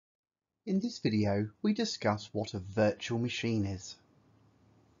In this video, we discuss what a virtual machine is.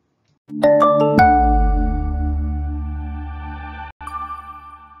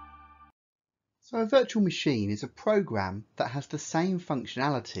 So a virtual machine is a program that has the same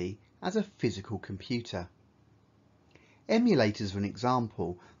functionality as a physical computer. Emulators are an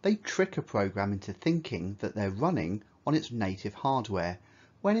example. They trick a program into thinking that they're running on its native hardware,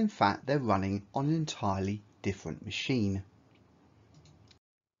 when in fact they're running on an entirely different machine.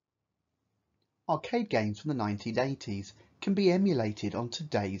 Arcade games from the 1980s can be emulated on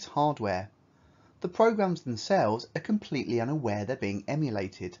today's hardware. The programs themselves are completely unaware they're being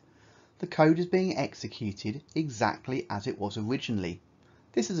emulated. The code is being executed exactly as it was originally.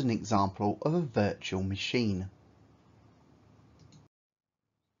 This is an example of a virtual machine.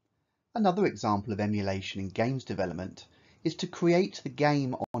 Another example of emulation in games development is to create the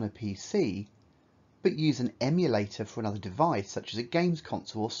game on a PC, but use an emulator for another device such as a games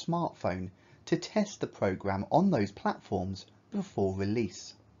console or smartphone to test the program on those platforms before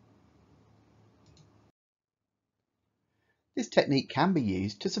release. This technique can be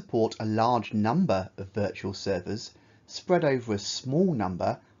used to support a large number of virtual servers spread over a small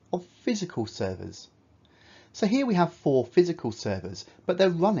number of physical servers. So here we have 4 physical servers, but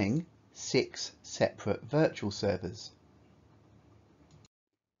they're running 6 separate virtual servers.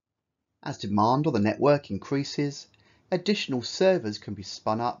 As demand on the network increases, additional servers can be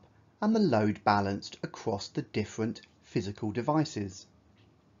spun up and the load balanced across the different physical devices.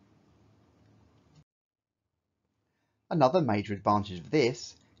 Another major advantage of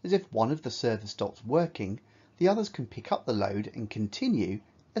this is if one of the servers stops working, the others can pick up the load and continue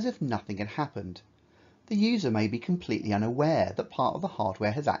as if nothing had happened. The user may be completely unaware that part of the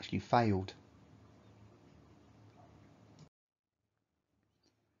hardware has actually failed.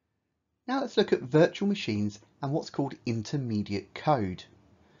 Now let's look at virtual machines and what's called intermediate code.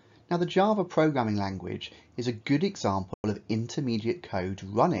 Now the Java programming language is a good example of intermediate code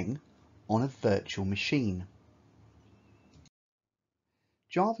running on a virtual machine.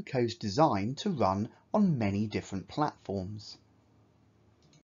 Java code is designed to run on many different platforms.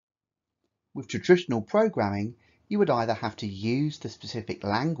 With traditional programming, you would either have to use the specific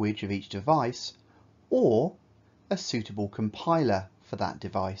language of each device or a suitable compiler for that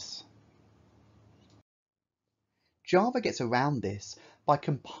device. Java gets around this by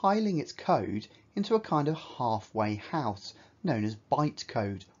compiling its code into a kind of halfway house known as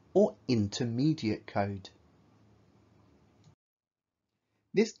bytecode or intermediate code.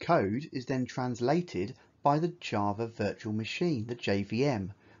 This code is then translated by the Java virtual machine, the JVM,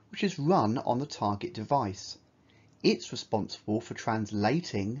 which is run on the target device. It's responsible for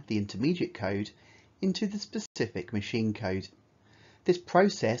translating the intermediate code into the specific machine code. This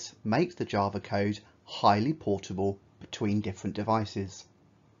process makes the Java code highly portable between different devices.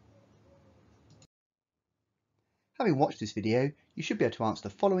 Having watched this video, you should be able to answer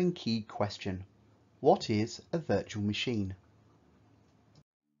the following key question. What is a virtual machine?